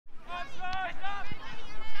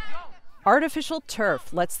Artificial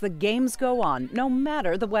turf lets the games go on no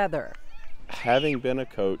matter the weather. Having been a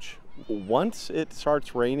coach, once it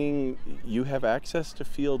starts raining, you have access to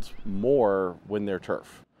fields more when they're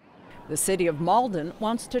turf. The city of Malden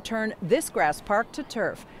wants to turn this grass park to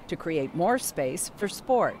turf to create more space for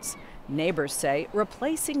sports. Neighbors say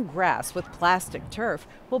replacing grass with plastic turf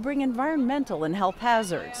will bring environmental and health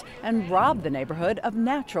hazards and rob the neighborhood of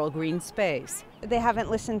natural green space. They haven't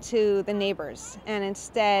listened to the neighbors, and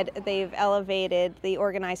instead they've elevated the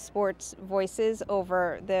organized sports voices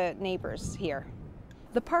over the neighbors here.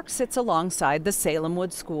 The park sits alongside the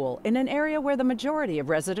Salemwood School in an area where the majority of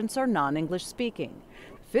residents are non-English speaking.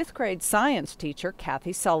 Fifth grade science teacher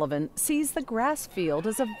Kathy Sullivan sees the grass field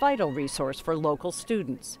as a vital resource for local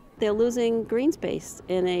students. They're losing green space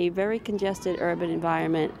in a very congested urban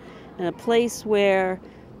environment, in a place where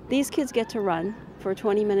these kids get to run for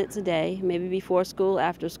 20 minutes a day, maybe before school,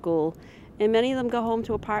 after school, and many of them go home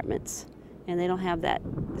to apartments, and they don't have that.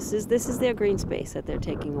 This is their green space that they're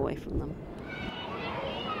taking away from them.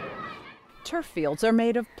 Turf fields are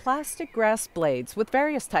made of plastic grass blades with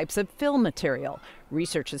various types of fill material.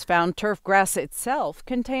 Research has found turf grass itself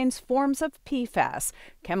contains forms of PFAS,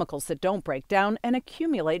 chemicals that don't break down and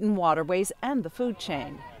accumulate in waterways and the food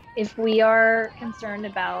chain. If we are concerned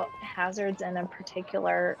about hazards in a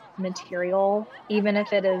particular material, even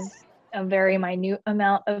if it is a very minute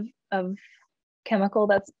amount of chemical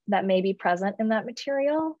that may be present in that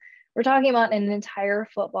material, we're talking about an entire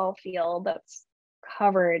football field that's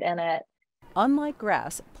covered in it. Unlike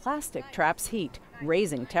grass, plastic traps heat,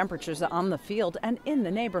 raising temperatures on the field and in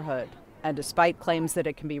the neighborhood. And despite claims that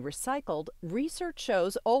it can be recycled, research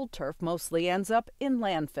shows old turf mostly ends up in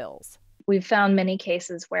landfills. We've found many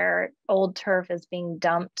cases where old turf is being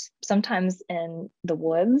dumped, sometimes in the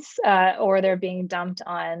woods, or they're being dumped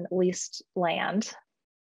on leased land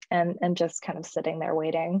and just kind of sitting there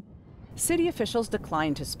waiting. City officials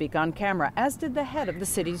declined to speak on camera, as did the head of the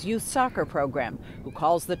city's youth soccer program, who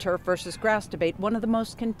calls the turf versus grass debate one of the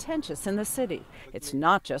most contentious in the city. It's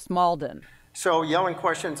not just Malden. So yelling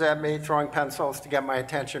questions at me, throwing pencils to get my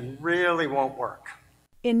attention really won't work.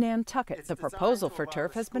 In Nantucket, the proposal for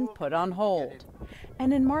turf has been put on hold.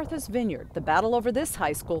 And in Martha's Vineyard, the battle over this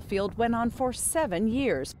high school field went on for 7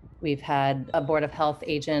 years. We've had a Board of Health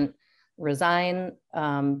agent resign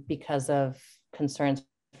because of concerns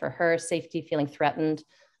for her safety, feeling threatened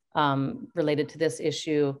related to this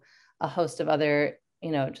issue, a host of other,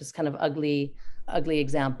 just kind of ugly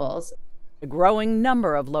examples. A growing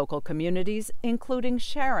number of local communities, including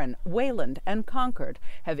Sharon, Wayland, and Concord,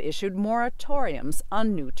 have issued moratoriums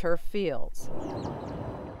on new turf fields.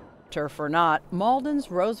 Turf or not, Malden's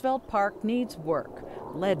Roosevelt Park needs work.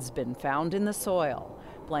 Lead's been found in the soil.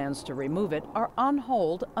 Plans to remove it are on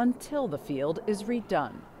hold until the field is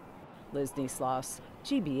redone. Liz Niesloss,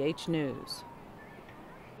 GBH News.